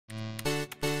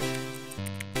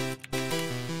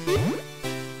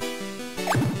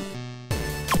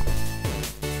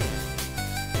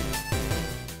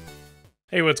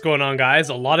Hey, what's going on, guys?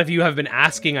 A lot of you have been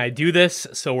asking I do this,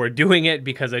 so we're doing it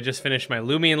because I just finished my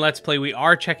Lumion Let's Play. We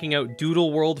are checking out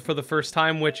Doodle World for the first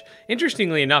time, which,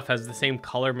 interestingly enough, has the same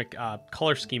color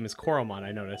scheme as Coromon,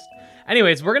 I noticed.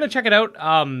 Anyways, we're going to check it out.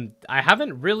 I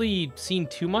haven't really seen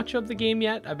too much of the game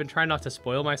yet. I've been trying not to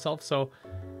spoil myself, so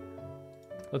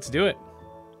let's do it.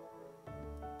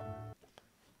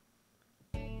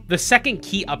 The second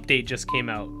key update just came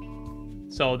out.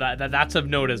 So that's of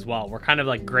note as well. We're kind of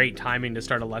like great timing to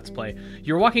start a Let's Play.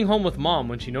 You're walking home with Mom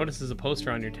when she notices a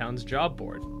poster on your town's job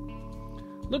board.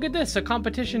 Look at this, a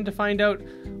competition to find out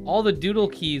all the doodle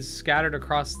keys scattered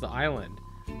across the island.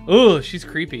 Ugh, she's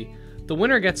creepy. The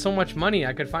winner gets so much money,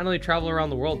 I could finally travel around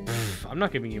the world. Pfft, I'm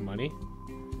not giving you money.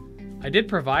 I did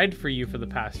provide for you for the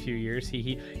past few years,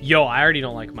 hee. Yo, I already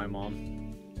don't like my mom.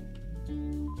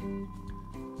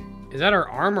 Is that her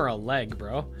arm or a leg,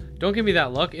 bro? Don't give me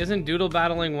that look. Isn't doodle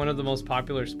battling one of the most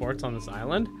popular sports on this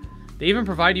island? They even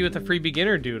provide you with a free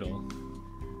beginner doodle.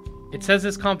 It says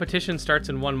this competition starts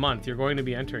in 1 month. You're going to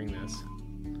be entering this.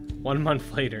 1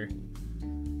 month later.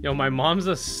 Yo, my mom's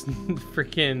a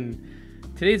freaking...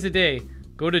 Today's the day.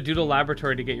 Go to Doodle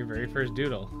Laboratory to get your very first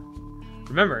doodle.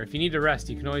 Remember, if you need to rest,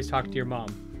 you can always talk to your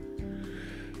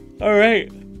mom.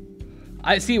 Alright.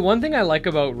 I see, one thing I like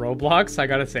about Roblox, I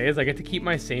gotta say, is I get to keep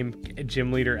my same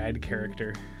gym leader Ed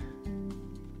character.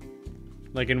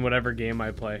 Like in whatever game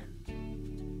I play. I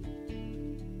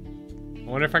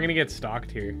wonder if I'm gonna get stalked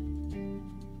here.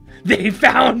 They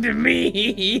found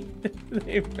me!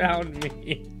 They found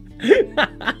me.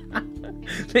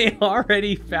 They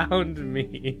already found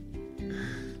me.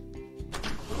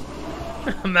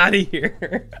 I'm out of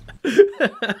here.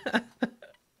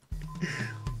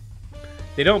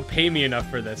 They don't pay me enough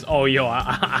for this. Oh, yo,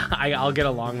 I'll get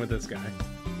along with this guy.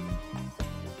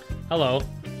 Hello.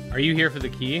 Are you here for the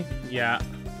key? Yeah.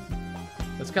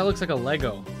 This guy looks like a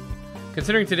Lego.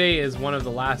 Considering today is one of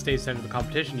the last days to enter the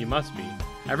competition, you must be.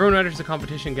 Everyone who enters the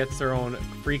competition gets their own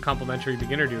free complimentary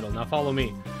beginner doodle. Now follow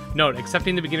me. Note,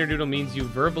 accepting the beginner doodle means you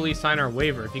verbally sign our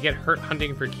waiver. If you get hurt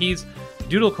hunting for keys,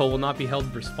 Doodle Co. will not be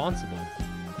held responsible.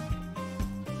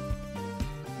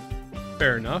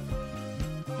 Fair enough.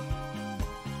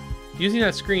 Using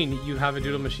that screen, you have a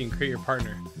doodle machine. Create your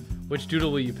partner. Which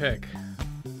doodle will you pick?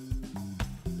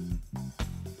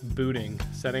 Booting.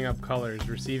 Setting up colors.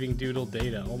 Receiving doodle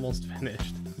data. Almost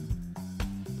finished.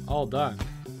 All done.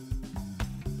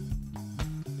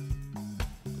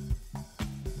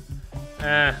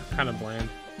 Kind of bland.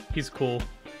 He's cool.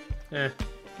 Okay,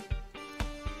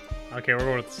 we're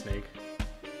going with the snake.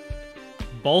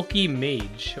 Bulky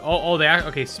mage.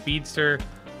 Okay, speedster.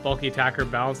 Bulky attacker,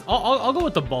 balanced. I'll go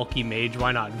with the bulky mage.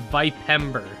 Why not?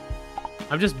 Vipember.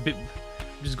 I'm just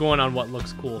going on what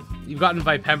looks cool. You've gotten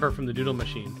Vipember from the Doodle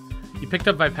Machine. You picked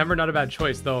up Vipember, not a bad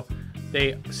choice, though.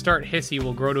 They start hissy,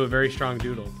 will grow to a very strong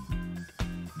doodle.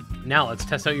 Now let's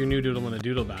test out your new doodle in a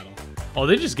doodle battle. Oh,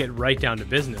 they just get right down to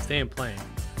business. They ain't playing.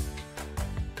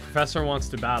 Professor wants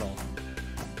to battle.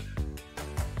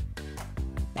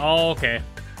 Oh, okay.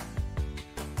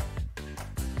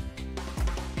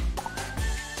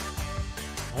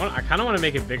 I kind of want to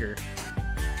make it bigger.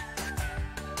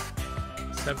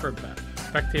 Separate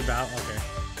spectate battle. Okay.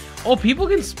 Oh, people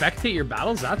can spectate your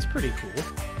battles? That's pretty cool.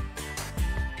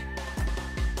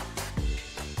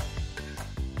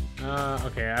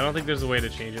 Okay, I don't think there's a way to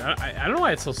change it. I don't know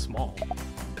why it's so small.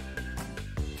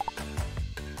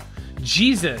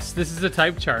 Jesus, this is the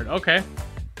type chart. Okay.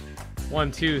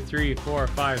 1, 2, 3, 4,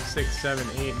 5, 6, 7,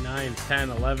 8, 9, 10,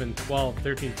 11, 12,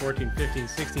 13, 14, 15,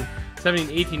 16, 17,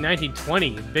 18, 19,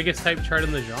 20. Biggest type chart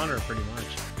in the genre, pretty much.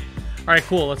 Alright,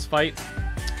 cool. Let's fight.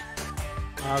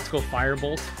 Let's go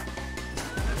Firebolt.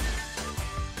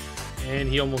 And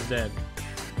he almost dead.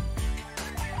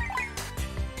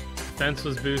 Defense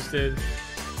was boosted.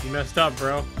 You messed up,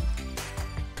 bro.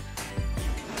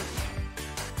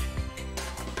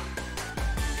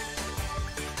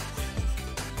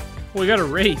 We got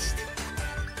erased.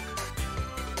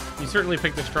 You certainly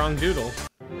picked a strong doodle.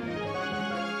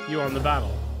 You won the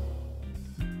battle.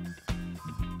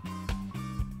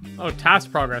 Oh,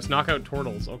 task progress. Knock out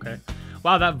turtles. Okay.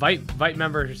 Wow, that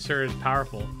Vipember sir is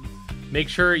powerful. Make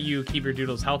sure you keep your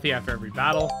doodles healthy after every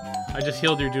battle. I just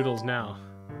healed your doodles now.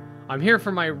 I'm here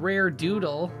for my rare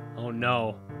doodle. Oh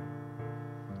no.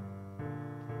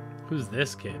 Who's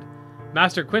this kid?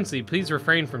 Master Quincy, please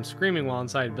refrain from screaming while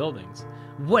inside buildings.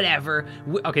 Whatever.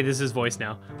 Okay, this is his voice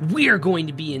now. We're going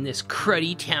to be in this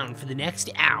cruddy town for the next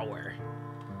hour.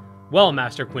 Well,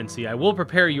 Master Quincy, I will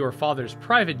prepare your father's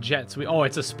private jet. Oh,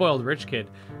 it's a spoiled rich kid.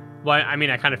 Well, I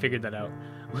mean, I kind of figured that out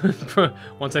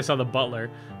once I saw the butler.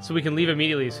 So we can leave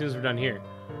immediately as soon as we're done here.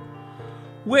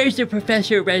 Where's the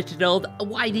professor, Reginald?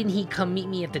 Why didn't he come meet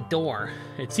me at the door?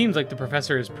 It seems like the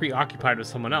professor is preoccupied with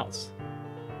someone else.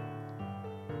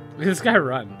 Look at this guy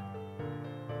run.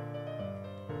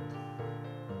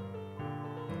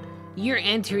 You're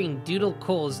entering Doodle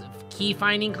Cole's key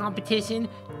finding competition?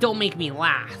 Don't make me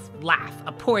laugh.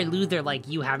 A poor loser like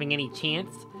you having any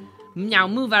chance? Now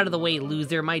move out of the way,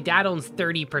 loser. My dad owns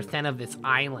 30% of this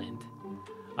island.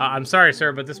 I'm sorry,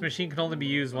 sir, but this machine can only be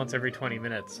used once every 20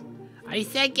 minutes. I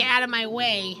said get out of my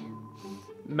way.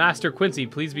 Master Quincy,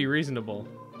 please be reasonable.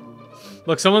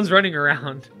 Look, someone's running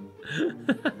around.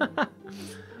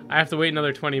 I have to wait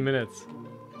another 20 minutes.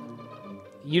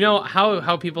 You know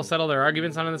how people settle their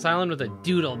arguments on this island? With a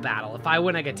doodle battle. If I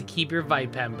win, I get to keep your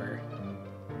Vipember.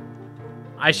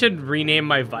 I should rename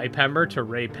my Vipember to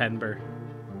Ray Penber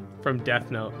from Death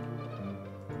Note.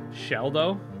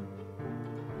 Sheldo?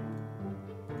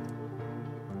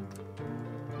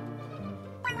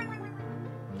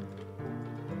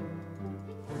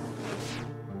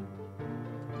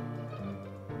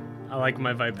 I like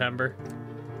my Vipember.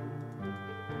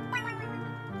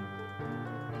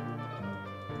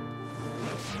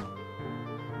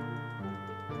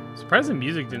 Surprised the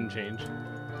music didn't change.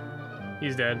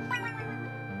 He's dead.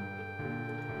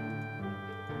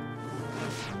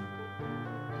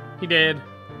 He did.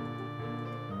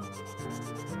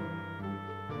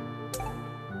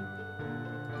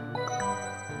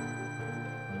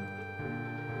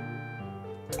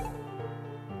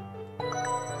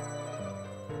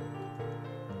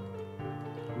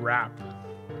 Rap.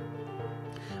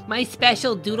 My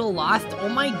special doodle lost? Oh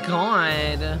my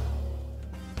god.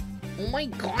 Oh my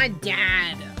god,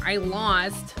 Dad. I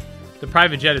lost. The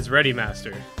private jet is ready,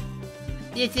 Master.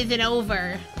 This isn't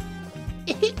over.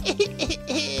 I'm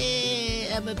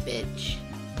a bitch.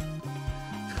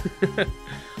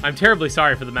 I'm terribly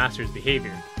sorry for the Master's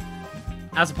behavior.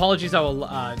 As apologies, I will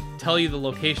tell you the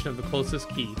location of the closest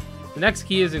key. The next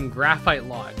key is in Graphite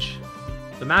Lodge.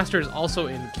 The Master is also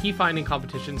in key finding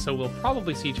competition, so we'll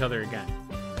probably see each other again.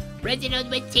 Reginald,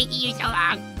 what's taking you so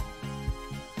long?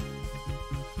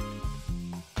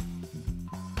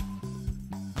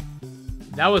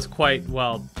 That was quite,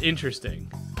 well,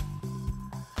 interesting.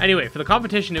 Anyway, for the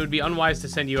competition, it would be unwise to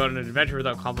send you out on an adventure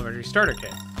without complimentary starter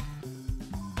kit.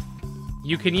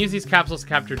 You can use these capsules to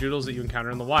capture doodles that you encounter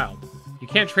in the wild. You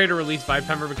can't trade or release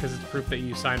Vipember because it's proof that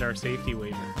you signed our safety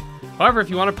waiver. However,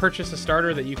 if you want to purchase a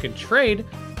starter that you can trade,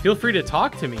 feel free to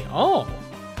talk to me. Oh!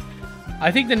 I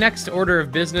think the next order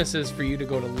of business is for you to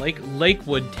go to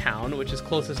Lakewood Town, which is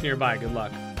closest nearby. Good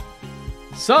luck.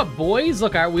 Sup, boys?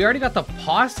 Look, we already got the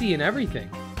posse and everything.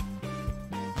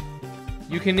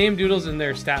 You can name doodles in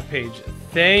their stat page.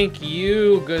 Thank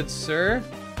you, good sir.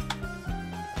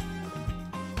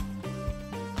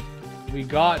 We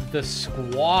got the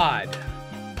squad.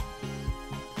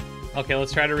 Okay,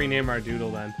 let's try to rename our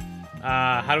doodle then.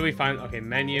 How do we find... Okay,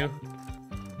 menu.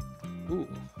 Ooh.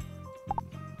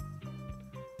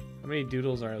 How many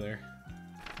doodles are there?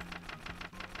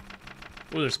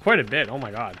 Ooh, there's quite a bit. Oh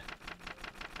my god.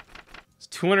 It's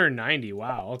 290.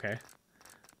 Wow, okay.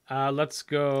 Let's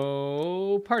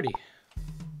go party.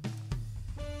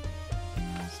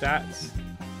 Stats.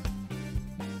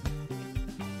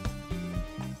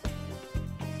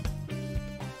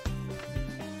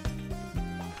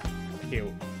 Okay.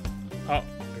 Oh,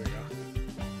 there we go.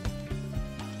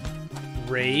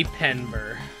 Ray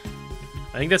Penber.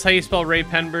 I think that's how you spell Ray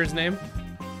Penber's name.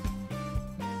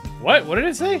 What? What did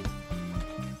it say?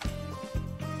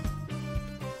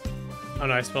 Oh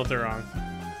no, I spelled it wrong.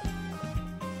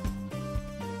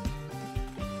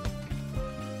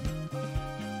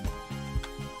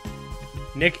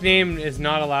 Nickname is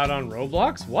not allowed on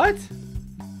Roblox? What?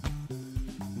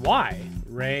 Why?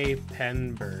 Ray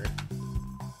Penber.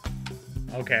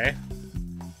 Okay.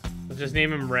 Let's just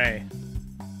name him Ray.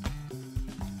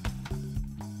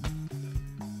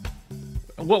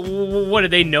 What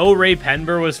did they know Ray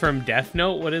Penber was from Death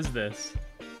Note? What is this?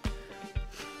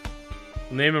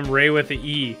 We'll name him Ray with the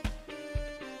E.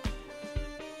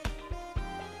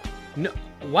 No.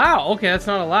 Wow, okay, that's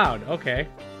not allowed. Okay.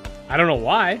 I don't know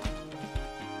why.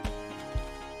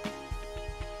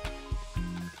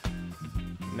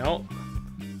 No.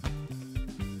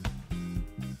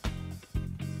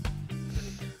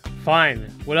 Fine.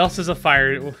 What else is a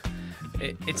fire?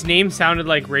 Its name sounded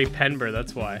like Ray Penber,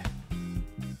 that's why.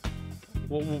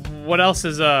 What else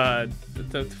is the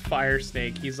fire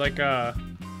snake? He's like a...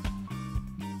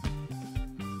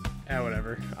 Yeah,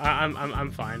 whatever.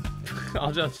 I'm fine.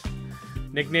 I'll just...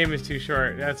 Nickname is too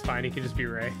short. That's fine. He can just be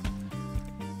Ray.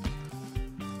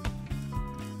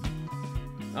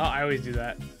 Oh, I always do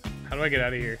that. How do I get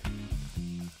out of here?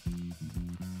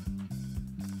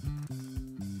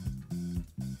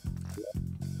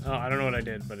 Oh, I don't know what I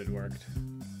did, but it worked.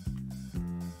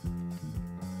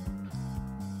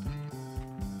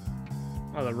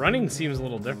 Oh, the running seems a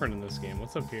little different in this game.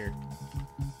 What's up here?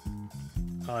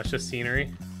 Oh, it's just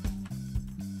scenery.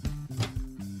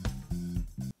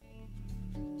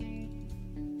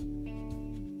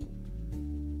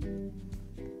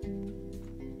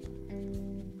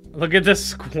 Look at this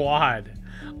squad.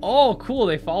 Oh, cool.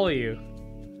 They follow you.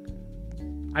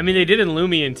 I mean, they did in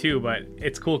Lumion too, but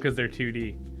it's cool because they're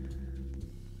 2D.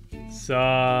 Sup?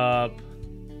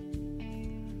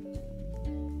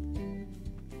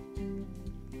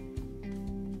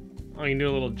 Oh, you can do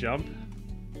a little jump.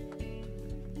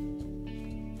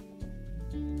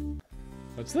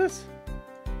 What's this?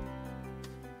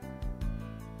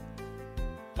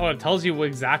 Oh, it tells you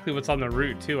exactly what's on the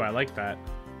route too. I like that.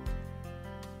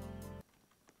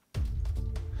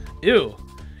 Ew.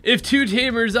 If two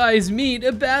tamers' eyes meet,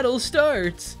 a battle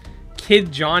starts.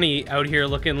 Kid Johnny out here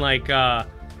looking like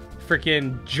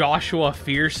freaking Joshua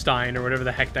Fierstein or whatever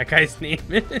the heck that guy's name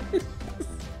is.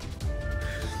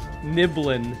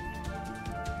 Niblin.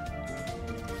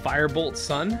 Firebolt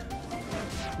Sun.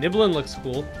 Niblin looks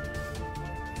cool.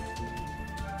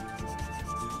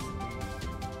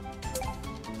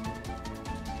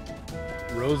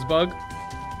 Rosebug.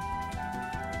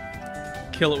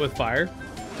 Kill it with fire.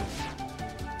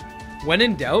 When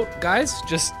in doubt, guys,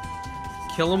 just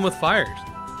kill him with fire.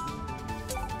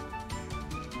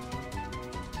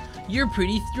 You're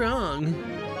pretty strong.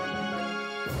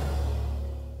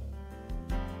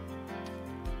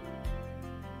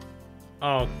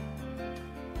 Oh.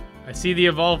 I see the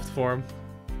evolved form.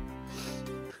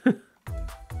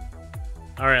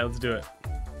 Alright, let's do it.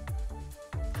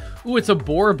 Ooh, it's a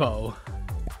Borbo.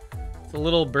 It's a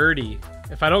little birdie.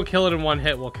 If I don't kill it in one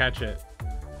hit, we'll catch it.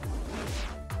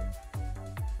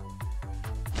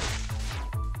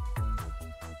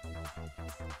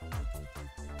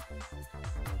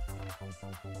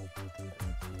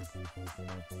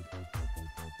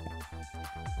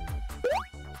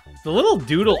 The little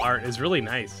doodle art is really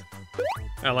nice.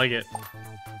 I like it.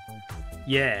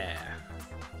 Yeah.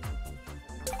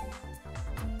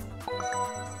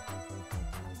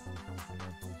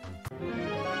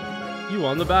 You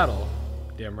won the battle.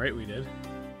 Damn right we did.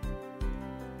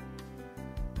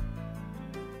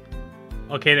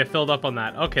 Okay, they filled up on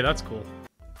that. Okay, that's cool.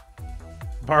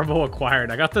 Barbo acquired.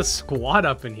 I got the squad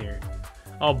up in here.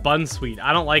 Oh, Bun Sweet.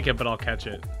 I don't like it, but I'll catch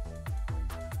it.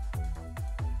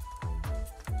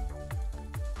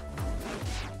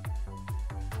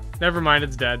 Never mind,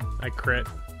 it's dead. I crit.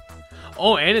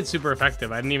 Oh, and it's super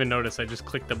effective. I didn't even notice. I just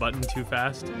clicked the button too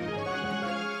fast.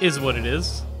 Is what it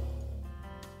is.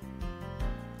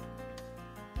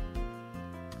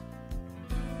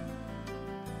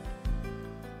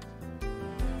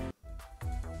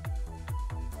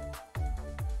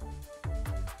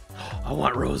 I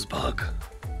want Rosebug.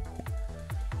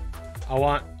 I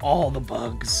want all the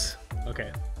bugs.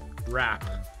 Okay, wrap.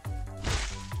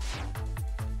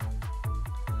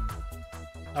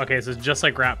 Okay, so it's just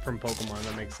like Rap from Pokemon.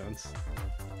 That makes sense.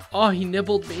 Oh, he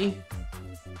nibbled me.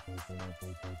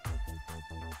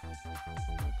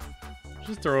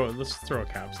 Just throw it. Let's throw a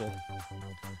capsule.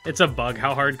 It's a bug.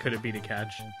 How hard could it be to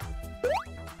catch?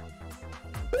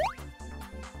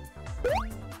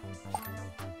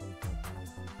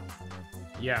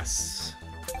 Yes.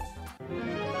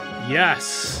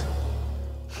 Yes.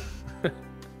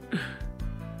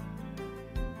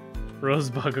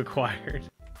 Rosebug acquired.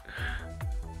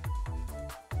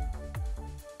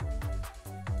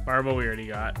 Barbo we already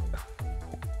got.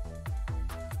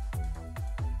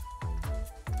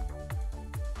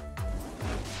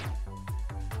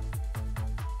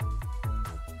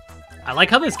 I like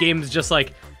how this game is just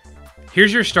like,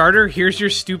 here's your starter, here's your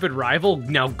stupid rival,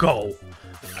 now go.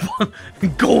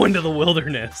 Go into the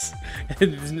wilderness.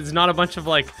 It's not a bunch of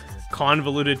like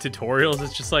convoluted tutorials.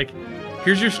 It's just like,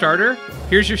 here's your starter,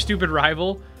 here's your stupid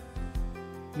rival,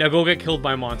 now go get killed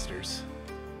by monsters.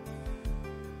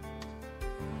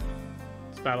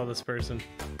 Battle this person.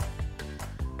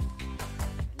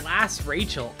 Last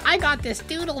Rachel. I got this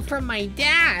doodle from my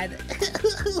dad.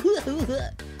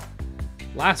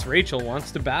 Last Rachel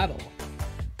wants to battle.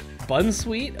 Bun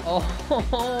Sweet?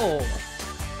 Oh,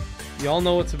 y'all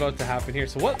know what's about to happen here.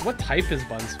 So what type is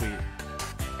Bun Sweet?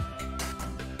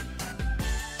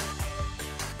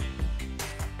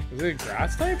 Is it a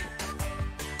grass type?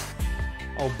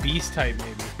 Oh, beast type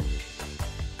maybe.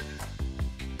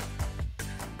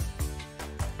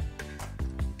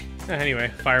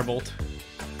 Anyway, Firebolt.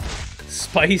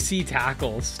 Spicy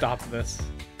tackles. Stop this.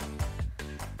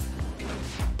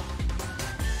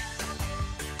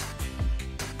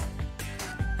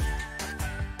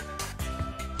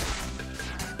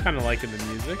 Kind of liking the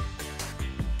music.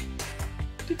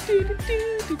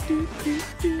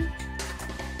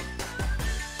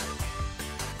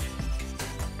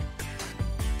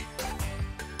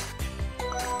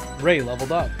 Ray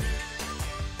leveled up.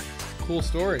 Cool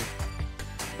story.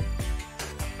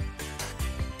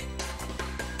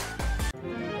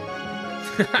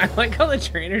 I like how the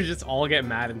trainers just all get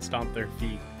mad and stomp their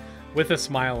feet with a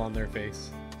smile on their face.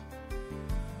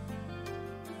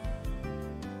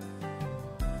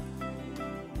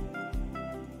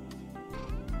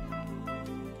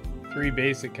 Three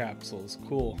basic capsules.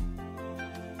 Cool.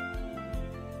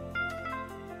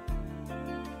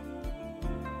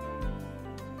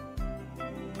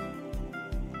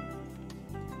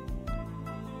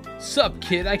 Sup,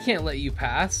 kid? I can't let you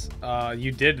pass.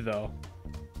 You did, though.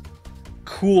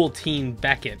 Cool teen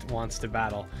Beckett wants to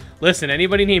battle. Listen,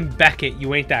 anybody named Beckett,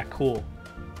 you ain't that cool.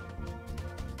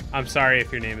 I'm sorry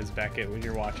if your name is Beckett when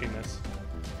you're watching this.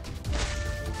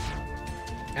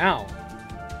 Ow.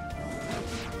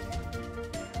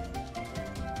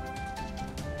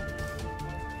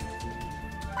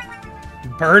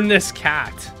 Burn this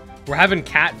cat. We're having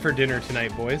cat for dinner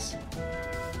tonight, boys.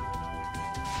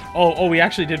 Oh, we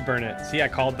actually did burn it. See, I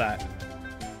called that.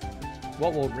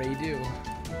 What will Ray do?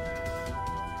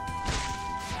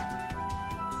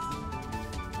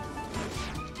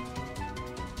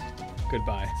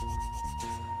 Goodbye.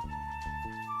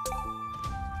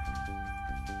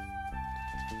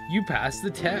 You passed the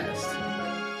test.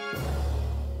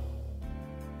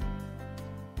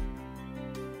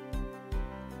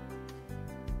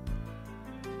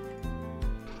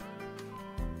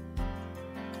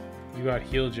 You got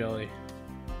heel jelly.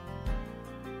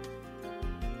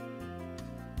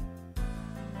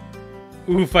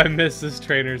 Oof, I missed this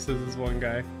trainer, says this one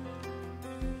guy.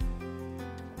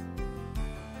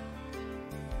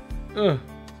 Ugh.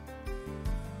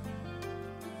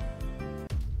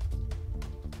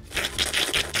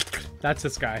 That's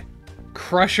this guy.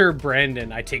 Crusher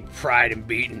Brandon. I take pride in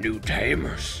beating new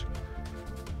tamers.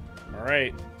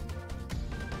 Alright.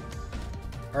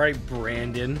 Alright,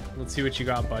 Brandon. Let's see what you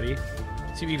got, buddy.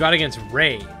 Let's see what you got against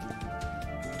Ray.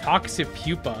 Toxic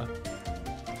Pupa.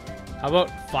 How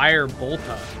about Fire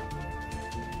Bolta?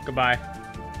 Goodbye.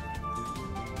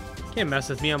 Can't mess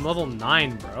with me. I'm level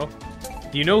 9, bro.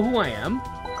 Do you know who I am?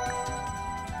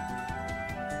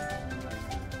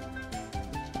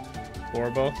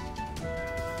 Borbo.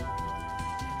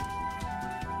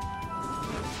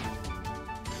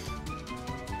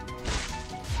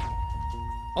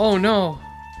 Oh no!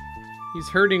 He's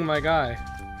hurting my guy.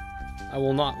 I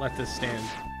will not let this stand.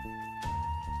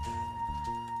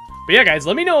 But yeah, guys,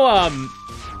 let me know,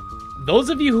 those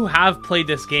of you who have played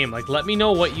this game, like, let me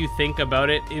know what you think about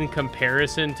it in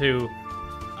comparison to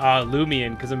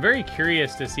Lumion, because I'm very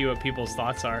curious to see what people's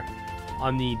thoughts are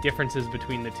on the differences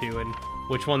between the two and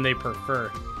which one they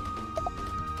prefer.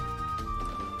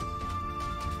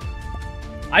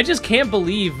 I just can't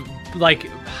believe, like,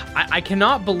 I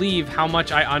cannot believe how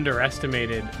much I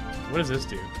underestimated. What does this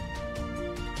do?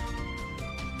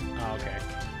 Oh, okay.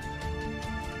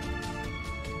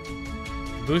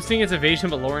 Boosting its evasion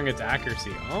but lowering its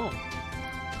accuracy. Oh.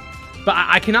 But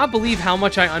I cannot believe how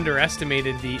much I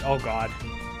underestimated the... Oh, God.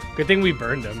 Good thing we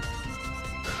burned him.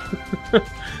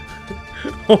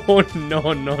 Oh,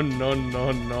 no, no, no,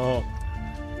 no, no.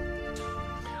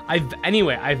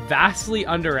 Anyway, I vastly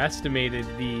underestimated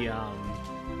the...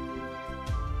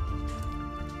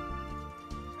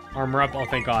 Armor up. Oh,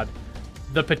 thank God.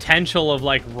 The potential of,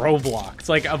 like, Roblox.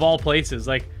 Like, of all places.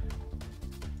 Like,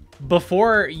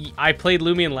 before I played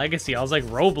Lumion Legacy, I was like,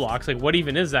 Roblox? Like, what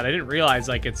even is that? I didn't realize,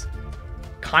 like, it's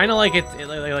kind of like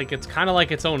it's kind of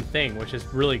like its own thing, which is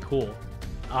really cool.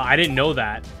 I didn't know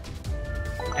that.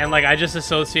 And, like, I just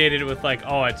associated it with, like,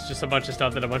 oh, it's just a bunch of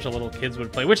stuff that a bunch of little kids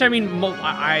would play. Which, I mean,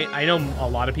 I know a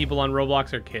lot of people on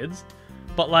Roblox are kids.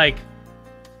 But, like,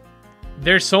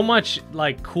 there's so much,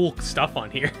 like, cool stuff on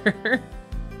here.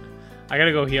 I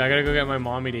gotta go heal. I gotta go get my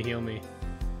mommy to heal me.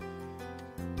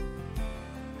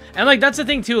 And, like, that's the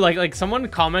thing, too. Like someone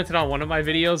commented on one of my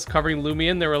videos covering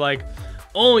Lumion. They were like,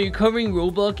 oh, you're covering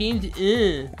Roblox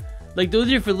games? Like,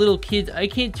 those are for little kids. I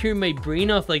can't turn my brain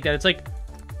off like that. It's like,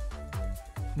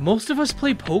 most of us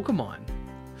play Pokemon.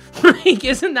 Like,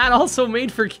 isn't that also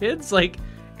made for kids? Like,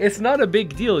 it's not a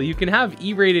big deal. You can have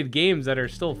E-rated games that are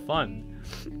still fun.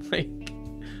 Like,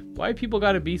 why people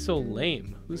gotta be so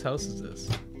lame? Whose house is this?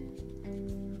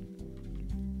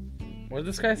 What did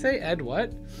this guy say? Ed,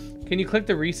 what? Can you click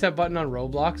the reset button on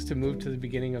Roblox to move to the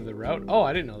beginning of the route? Oh,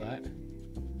 I didn't know that.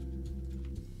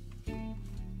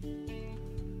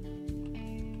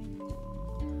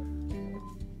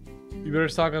 You better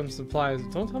stock up supplies.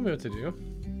 Don't tell me what to do.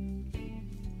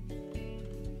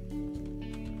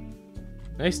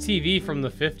 Nice TV from the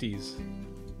 50s.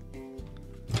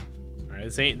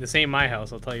 Alright, this ain't my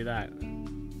house, I'll tell you that.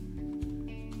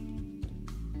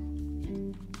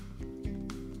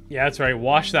 Yeah, that's right.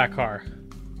 Wash that car.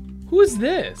 Who is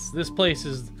this? This place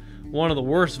is one of the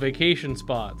worst vacation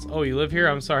spots. Oh, you live here?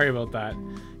 I'm sorry about that.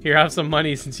 Here, have some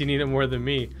money since you need it more than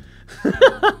me.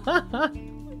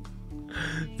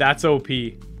 That's OP.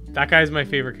 That guy's my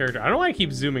favorite character. I don't know why I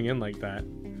keep zooming in like that.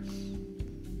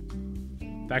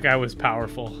 That guy was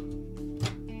powerful.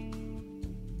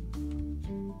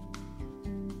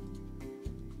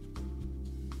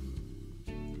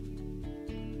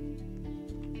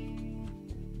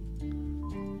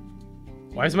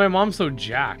 Why is my mom so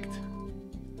jacked?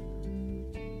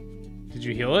 Did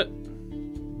you heal it?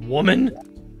 Woman?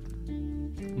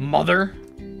 Mother?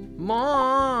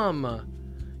 Mom!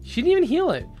 She didn't even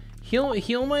heal it. Heal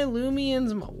my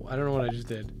Lumians. I don't know what I just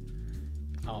did.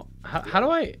 Oh, how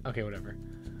do I? Okay, whatever.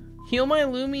 Heal my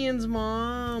Lumians,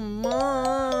 Mom.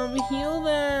 Mom, heal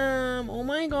them. Oh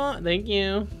my god. Thank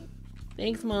you.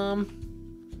 Thanks, Mom.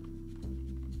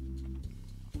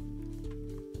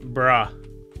 Bruh.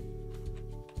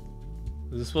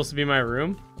 Is this supposed to be my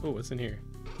room? Oh, what's in here?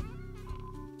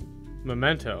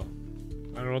 Memento.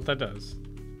 I don't know what that does.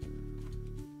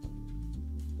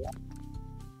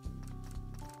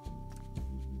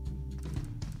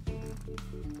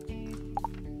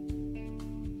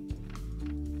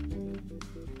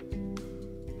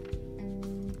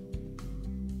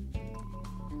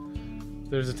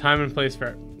 There's a time and place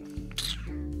for...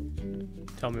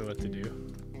 Tell me what to do.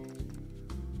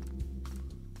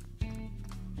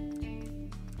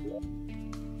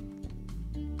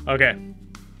 Okay.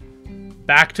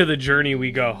 Back to the journey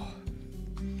we go.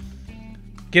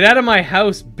 Get out of my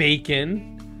house, bacon.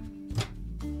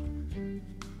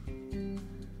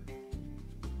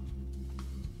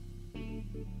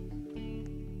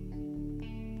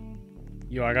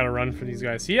 Yo, I gotta run for these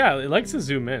guys. See, yeah, it likes to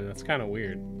zoom in. That's kind of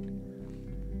weird.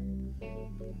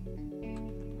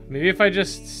 Maybe if I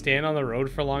just stand on the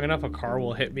road for long enough, a car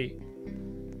will hit me.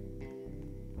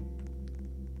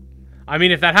 I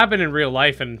mean, if that happened in real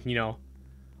life and, you know,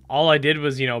 all I did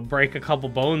was, you know, break a couple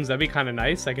bones, that'd be kind of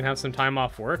nice. I can have some time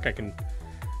off work. I can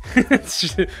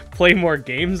play more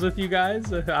games with you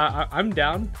guys. I'm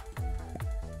down.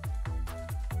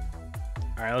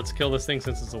 All right, let's kill this thing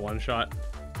since it's a one-shot.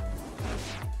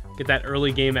 Get that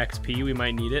early game XP. We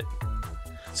might need it.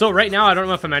 So right now, I don't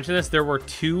know if I mentioned this. There were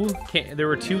two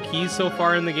keys so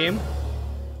far in the game,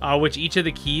 which each of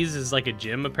the keys is like a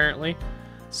gym apparently.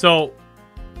 So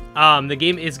the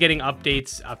game is getting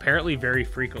updates apparently very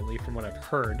frequently, from what I've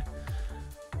heard.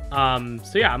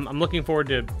 So yeah, I'm looking forward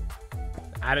to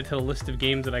add it to the list of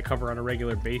games that I cover on a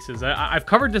regular basis. I've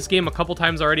covered this game a couple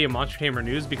times already in Monster Tamer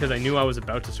News because I knew I was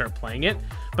about to start playing it,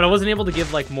 but I wasn't able to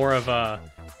give like more of a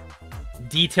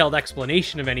detailed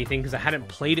explanation of anything because I hadn't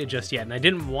played it just yet, and I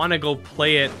didn't want to go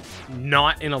play it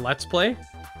not in a Let's Play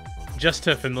just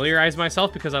to familiarize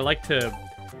myself, because I like to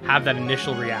have that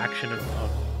initial reaction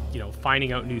of you know,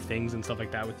 finding out new things and stuff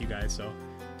like that with you guys. So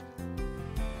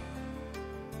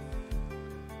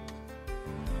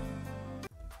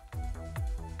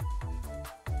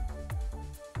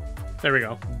there we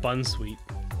go. Bun sweet.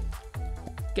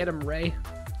 Get him, Ray.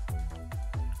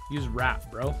 Use rap,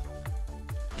 bro.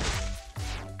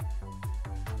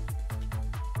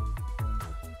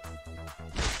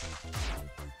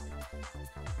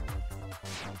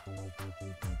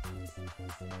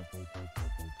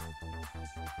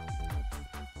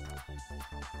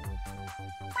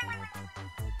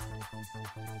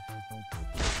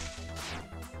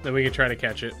 Then we can try to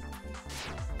catch it.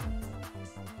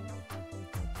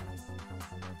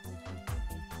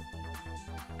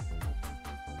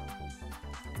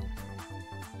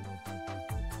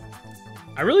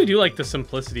 I really do like the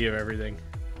simplicity of everything.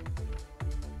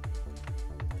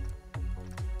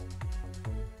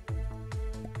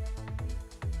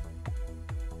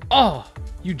 Oh,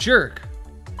 you jerk.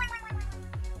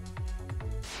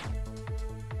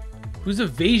 Whose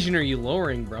evasion are you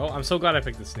lowering, bro? I'm so glad I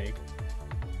picked the snake.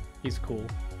 He's cool.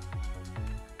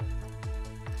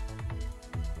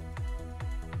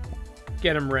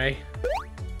 Get him, Ray.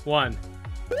 1,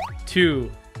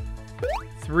 2,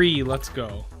 3, let's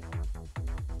go.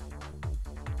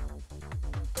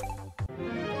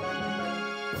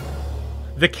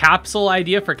 The capsule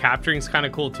idea for capturing is kind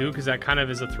of cool too, because that kind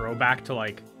of is a throwback to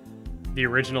like the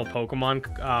original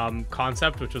Pokemon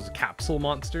concept, which was capsule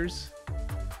monsters.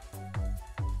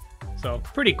 So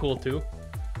pretty cool too.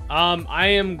 I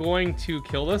am going to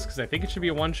kill this because I think it should be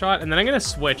a one-shot, and then I'm going to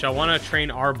switch. I want to train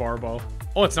our Barbo.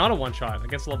 Oh, it's not a one-shot. I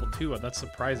guess level 2. That's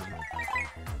surprising.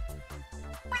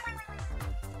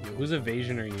 Whose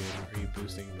evasion are you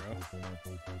boosting, bro?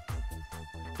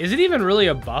 Is it even really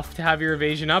a buff to have your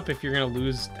evasion up if you're gonna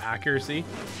lose accuracy?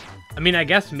 I mean, I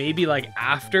guess maybe like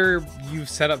after you've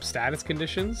set up status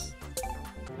conditions.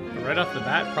 But right off the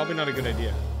bat, probably not a good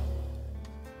idea.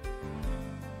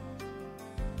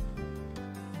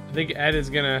 I think Ed is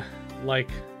gonna like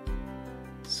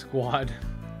squad.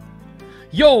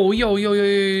 Yo, yo, yo, yo,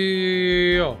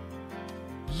 yo, yo,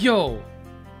 yo.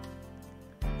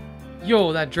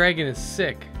 Yo, that dragon is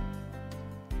sick.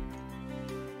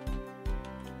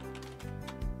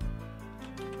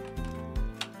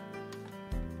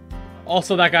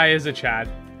 Also, that guy is a Chad.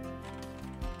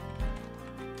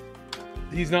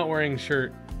 He's not wearing a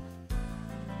shirt.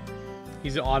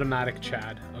 He's an automatic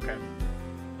Chad. Okay.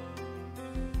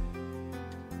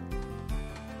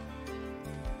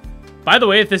 By the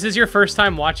way, if this is your first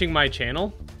time watching my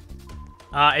channel,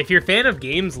 if you're a fan of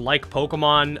games like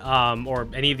Pokemon or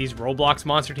any of these Roblox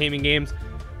monster taming games,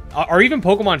 or even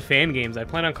Pokemon fan games, I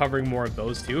plan on covering more of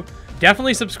those too.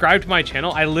 Definitely subscribe to my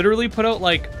channel. I literally put out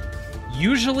like,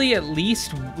 usually at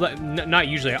least, not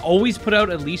usually, I always put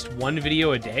out at least one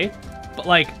video a day. But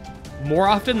like, more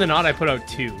often than not, I put out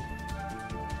 2.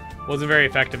 Wasn't very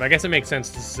effective. I guess it makes sense.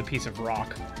 This is a piece of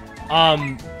rock.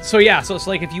 So yeah, so it's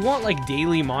like if you want like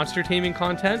daily monster taming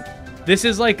content, this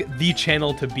is like the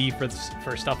channel to be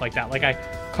for stuff like that. Like I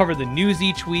cover the news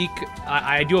each week.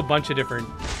 I do a bunch of different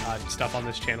stuff on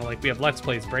this channel. Like we have Let's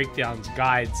Plays, breakdowns,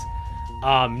 guides,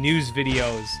 news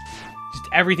videos, just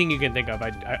everything you can think of.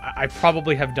 I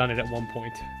probably have done it at one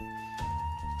point.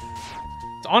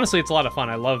 Honestly, it's a lot of fun.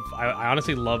 I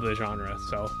honestly love the genre.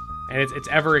 So, and it's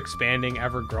ever expanding,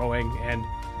 ever growing, and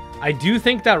I do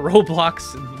think that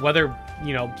Roblox, whether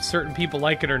you know certain people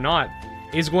like it or not,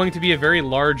 is going to be a very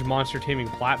large monster taming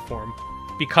platform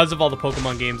because of all the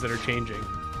Pokemon games that are changing.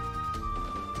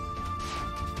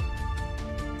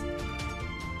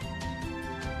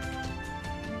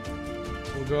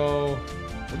 We'll go.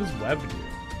 What does web do?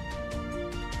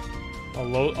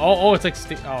 Oh, it's like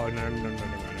oh no.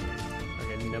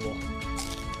 Okay, nibble.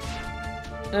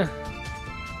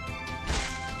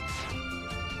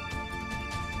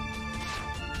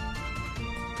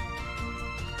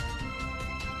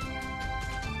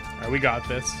 Alright, we got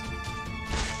this.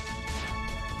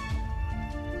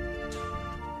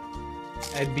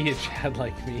 I'd be a Chad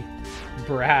like me.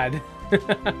 Brad.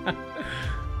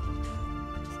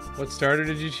 What starter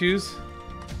did you choose?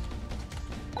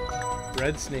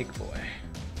 Red Snake Boy.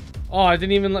 Oh, I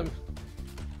didn't even let me...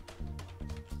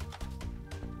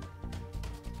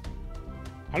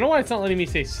 I don't know why it's not letting me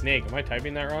say snake. Am I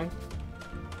typing that wrong?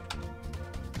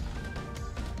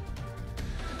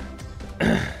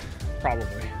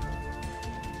 Probably.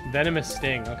 Venomous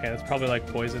Sting. Okay, that's probably like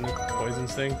poison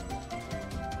sting.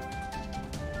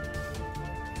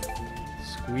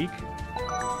 Squeak.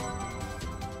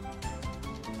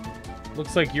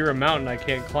 Looks like you're a mountain I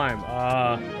can't climb.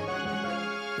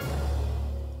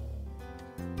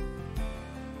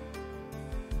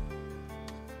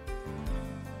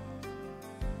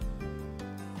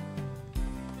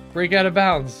 Break out of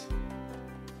bounds.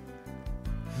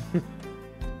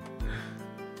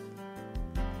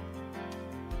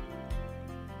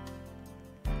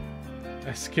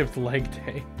 I skipped leg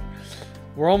day.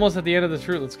 We're almost at the end of this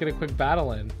route. Let's get a quick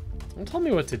battle in. Don't tell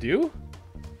me what to do.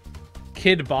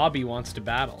 Kid Bobby wants to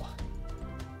battle.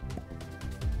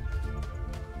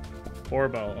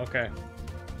 Orbo, okay.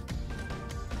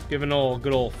 Give an old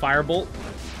good old firebolt.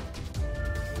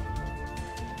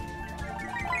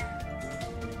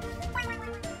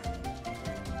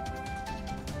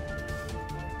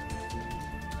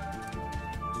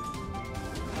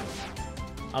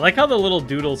 I like how the little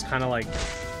doodles kind of like...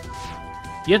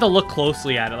 You have to look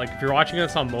closely at it. Like, if you're watching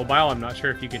this on mobile, I'm not sure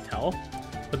if you could tell.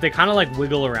 But they kind of like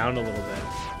wiggle around a little bit.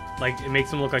 Like, it makes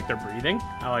them look like they're breathing.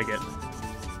 I like it.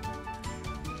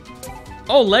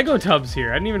 Oh, Lego Tub's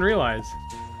here. I didn't even realize.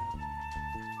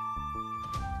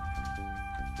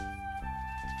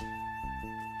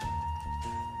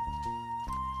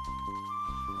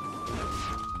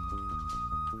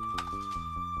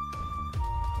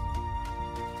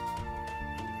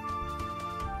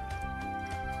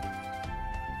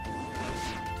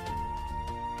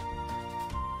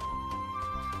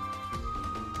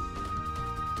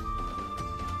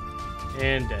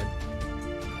 And dead.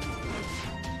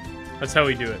 That's how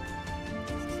we do it.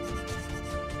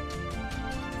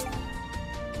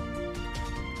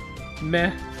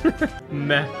 Meh.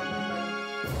 Meh.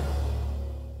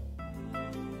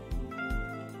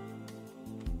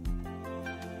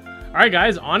 Alright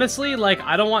guys, honestly, like,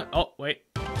 I don't want... Oh, wait.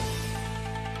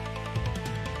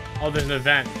 Oh, there's an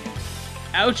event.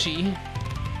 Ouchie.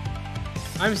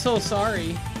 I'm so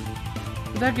sorry.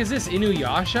 What the heck is this,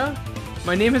 Inuyasha?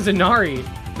 My name is Inari.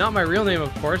 Not my real name,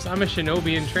 of course. I'm a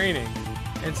shinobi in training.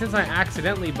 And since I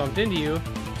accidentally bumped into you,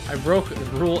 I broke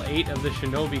Rule 8 of the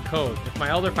Shinobi Code. If my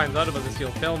elder finds out about this,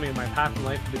 he'll fail me and my path in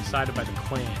life will be decided by the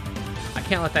clan. I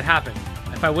can't let that happen.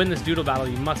 If I win this doodle battle,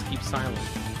 you must keep silent.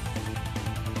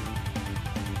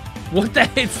 What the?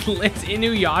 It's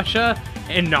Inuyasha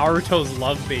and Naruto's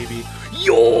love baby.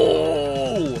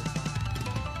 Yo!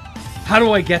 How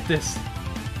do I get this?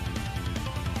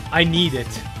 I need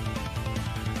it.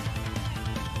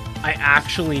 I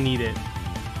actually need it.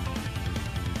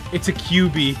 It's a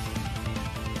QB.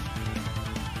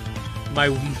 My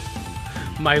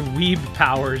weeb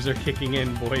powers are kicking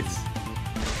in, boys.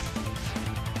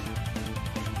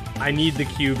 I need the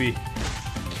QB.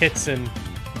 Kitsune.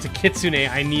 It's a Kitsune.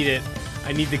 I need it.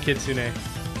 I need the Kitsune.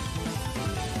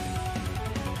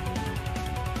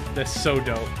 That's so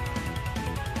dope.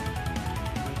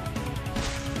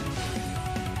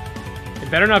 It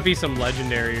better not be some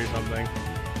legendary or something.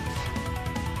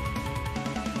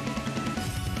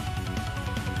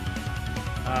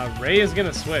 Ray is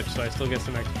gonna switch, so I still get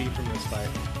some XP from this fight.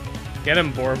 Get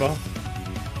him, Borbo.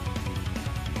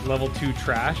 Level 2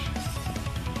 trash.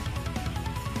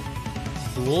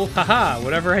 Cool. Haha,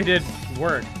 whatever I did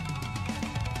worked.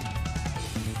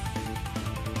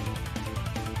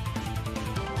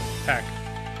 Peck.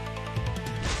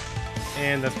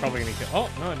 And that's probably gonna kill. Oh,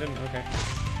 no, it didn't. Okay.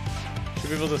 Should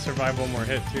be able to survive one more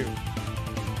hit, too.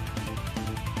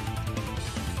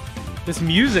 This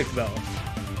music, though.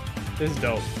 This is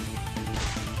dope.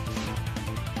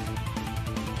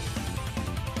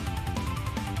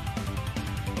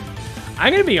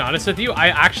 I'm gonna be honest with you, I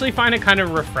actually find it kind of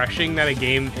refreshing that a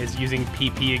game is using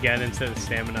PP again instead of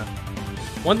stamina.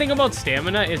 One thing about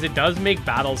stamina is it does make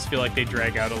battles feel like they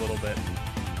drag out a little bit.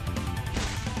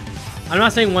 I'm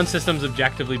not saying one system's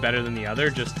objectively better than the other,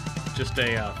 just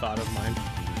a thought of mine.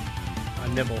 A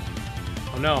nibble.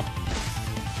 Oh no.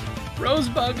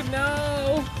 Rosebug,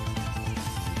 no!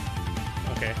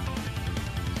 Okay.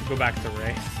 Go back to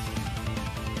Ray.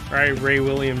 Alright, Ray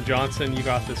William Johnson, you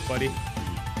got this, buddy.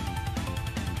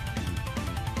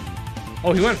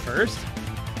 Oh, he went first?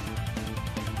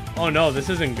 Oh no, this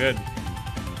isn't good.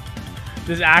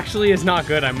 This actually is not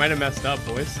good. I might have messed up,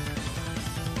 boys.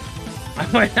 I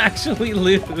might actually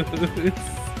lose. Do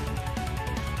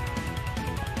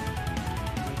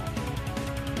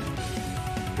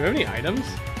we have any items?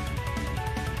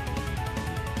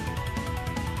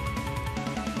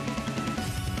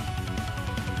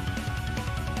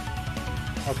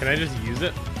 Oh, can I just use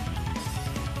it?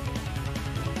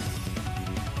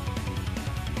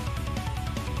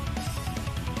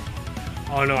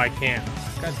 Oh no, I can't.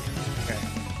 God. Okay.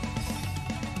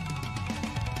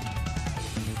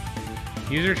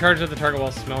 User charges at the target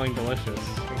while smelling delicious.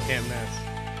 I can't miss.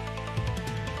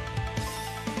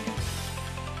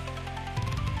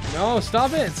 No,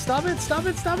 stop it! Stop it! Stop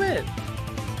it! Stop it!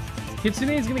 Kitsune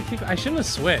is gonna kick. I shouldn't have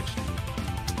switched.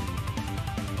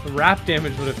 The wrap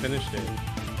damage would have finished it.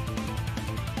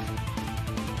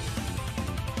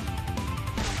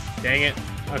 Dang it.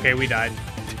 Okay, we died.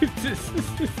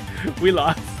 We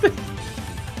lost.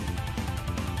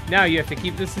 Now you have to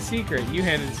keep this a secret. You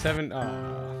handed 7.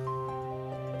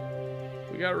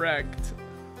 We got wrecked.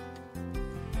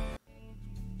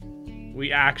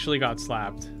 We actually got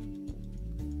slapped.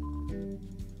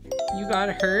 You got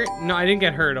hurt? No, I didn't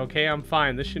get hurt, okay? I'm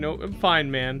fine. The Shinobi, I'm fine,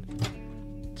 man.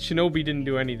 Shinobi didn't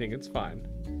do anything. It's fine.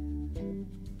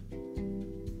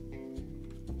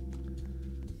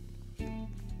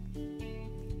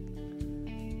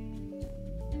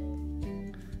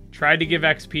 Tried to give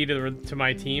XP to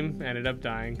my team, ended up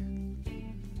dying.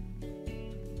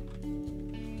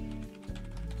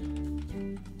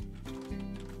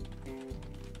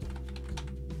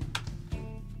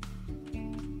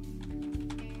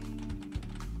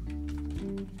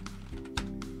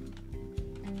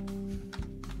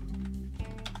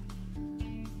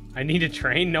 I need to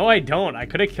train? No, I don't. I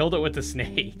could have killed it with the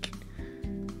snake.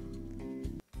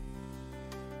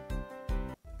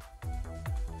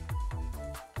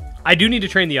 I do need to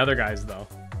train the other guys, though.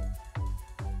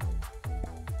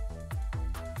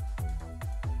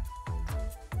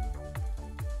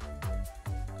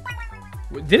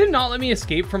 Did it not let me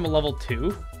escape from a level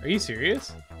 2? Are you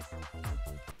serious?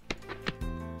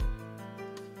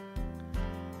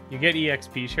 You get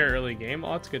EXP share early game?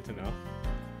 Oh, that's good to know.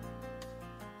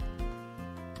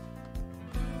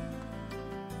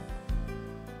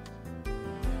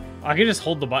 I can just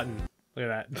hold the button. Look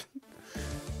at that.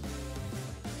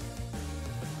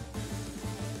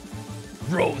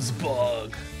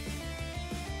 Rosebug.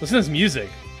 Listen to this music.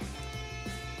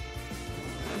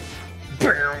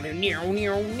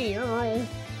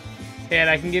 And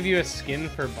I can give you a skin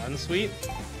for Bunsweet.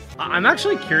 I'm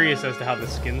actually curious as to how the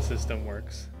skin system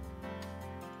works.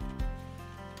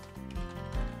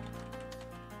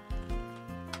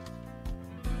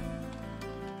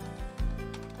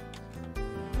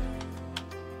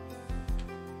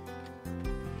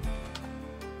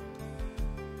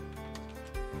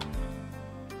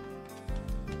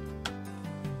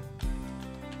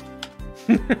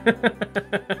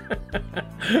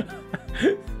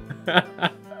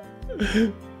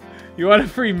 You want a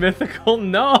free mythical?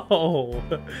 No!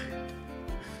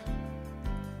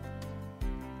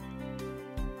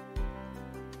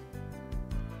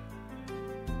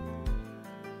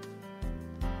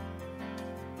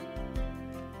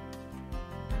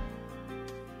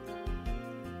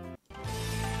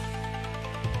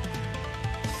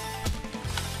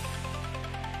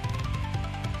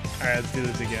 Alright, let's do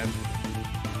this again.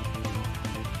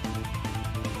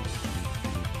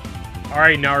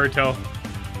 Alright, Naruto.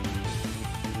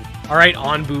 Alright,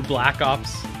 Anbu Black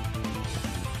Ops.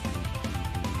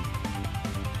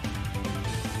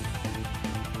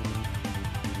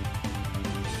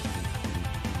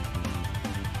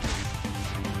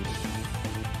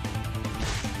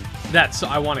 That's...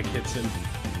 I want a Kitson.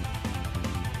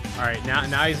 Alright,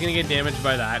 now he's gonna get damaged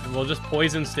by that. We'll just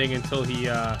Poison Sting until he,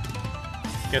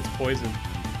 gets poisoned.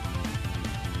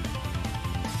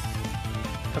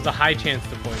 Has a high chance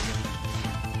to poison.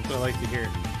 That's what I like to hear.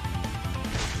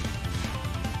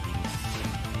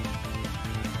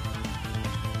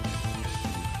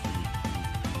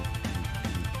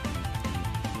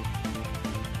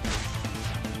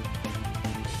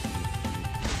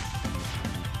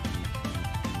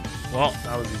 Well,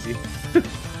 that was easy.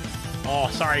 Oh,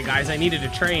 sorry guys, I needed to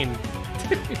train.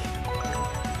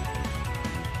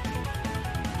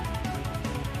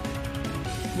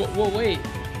 Whoa, wait.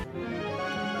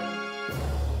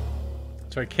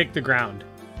 So I kicked the ground.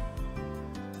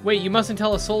 Wait, you mustn't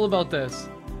tell a soul about this.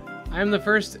 I am the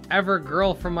first ever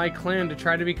girl from my clan to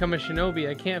try to become a shinobi.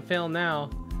 I can't fail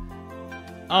now.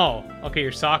 Oh, okay,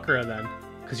 you're Sakura then.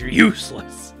 Because you're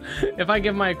useless. If I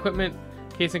give my equipment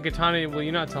case and katana, will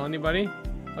you not tell anybody?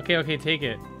 Okay, take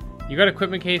it. You got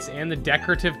equipment case and the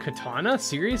decorative katana?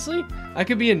 Seriously? I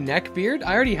could be a neckbeard?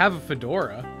 I already have a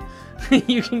fedora.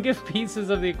 You can give pieces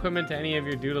of the equipment to any of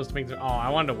your doodles to make them. Oh, I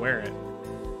wanted to wear it.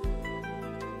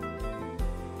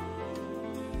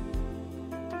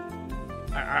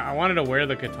 I wanted to wear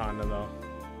the katana though.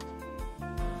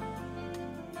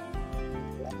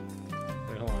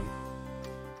 Wait, hold on.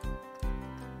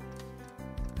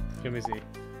 Let me see.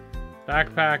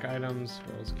 Backpack items.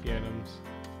 What else? Key items.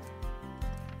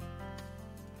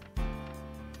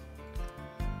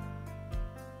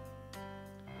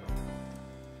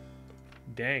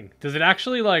 Dang. Does it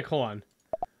actually, like, hold on.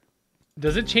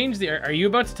 Does it change the... Are you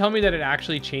about to tell me that it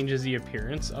actually changes the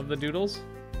appearance of the doodles?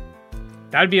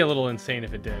 That'd be a little insane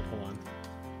if it did. Hold on.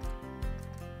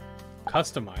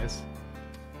 Customize.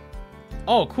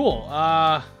 Oh, cool.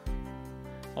 Oh,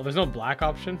 there's no black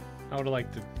option? I would have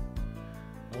liked to...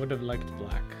 I would have liked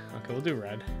black. Okay, we'll do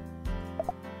red.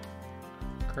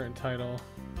 Current title.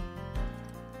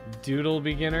 Doodle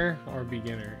beginner or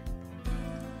beginner?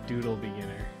 Doodle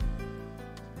beginner.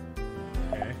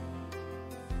 Okay.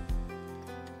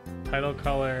 Title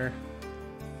color.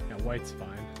 Yeah, white's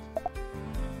fine.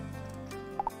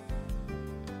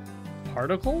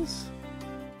 Particles?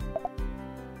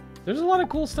 There's a lot of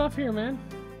cool stuff here, man.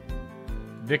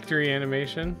 Victory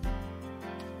animation.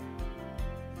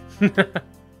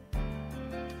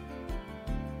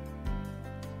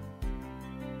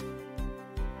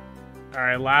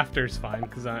 Alright, laughter's fine,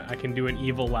 because I can do an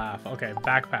evil laugh. Okay,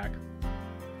 backpack.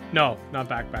 No, not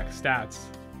backpack. Stats.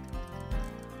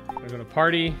 I'm gonna go to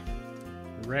party.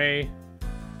 Array.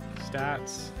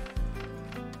 Stats.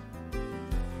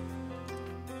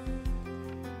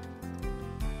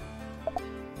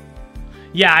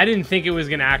 Yeah, I didn't think it was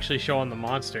gonna actually show on the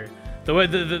monster.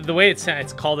 The way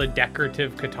it's called a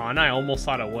decorative katana, I almost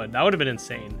thought it would. That would have been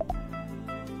insane.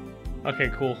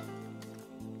 Okay, cool.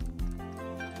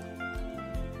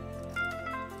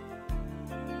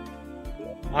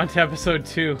 On to episode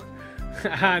 2.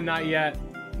 Not yet.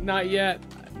 Not yet.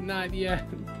 Not yet.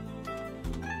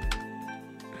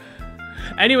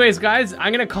 Anyways, guys,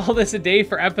 I'm gonna call this a day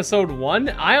for episode 1.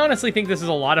 I honestly think this is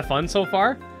a lot of fun so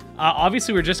far.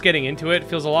 Obviously, we're just getting into it.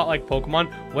 Feels a lot like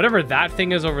Pokemon. Whatever that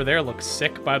thing is over there looks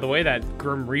sick, by the way, that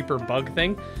Grim Reaper bug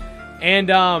thing. And,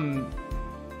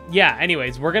 yeah,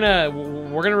 anyways, we're gonna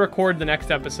record the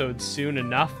next episode soon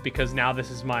enough, because now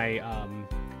this is my,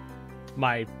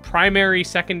 my primary,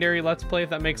 secondary Let's Play,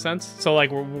 if that makes sense. So,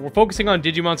 like, we're focusing on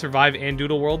Digimon Survive and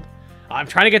Doodle World. I'm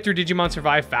trying to get through Digimon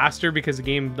Survive faster because the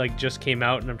game like just came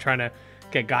out and I'm trying to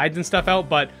get guides and stuff out,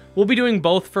 but we'll be doing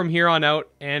both from here on out.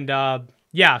 And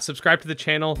yeah, subscribe to the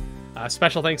channel.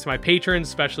 Special thanks to my patrons,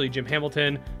 especially Jim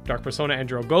Hamilton, Dark Persona, and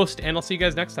Ghost, and I'll see you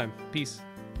guys next time. Peace.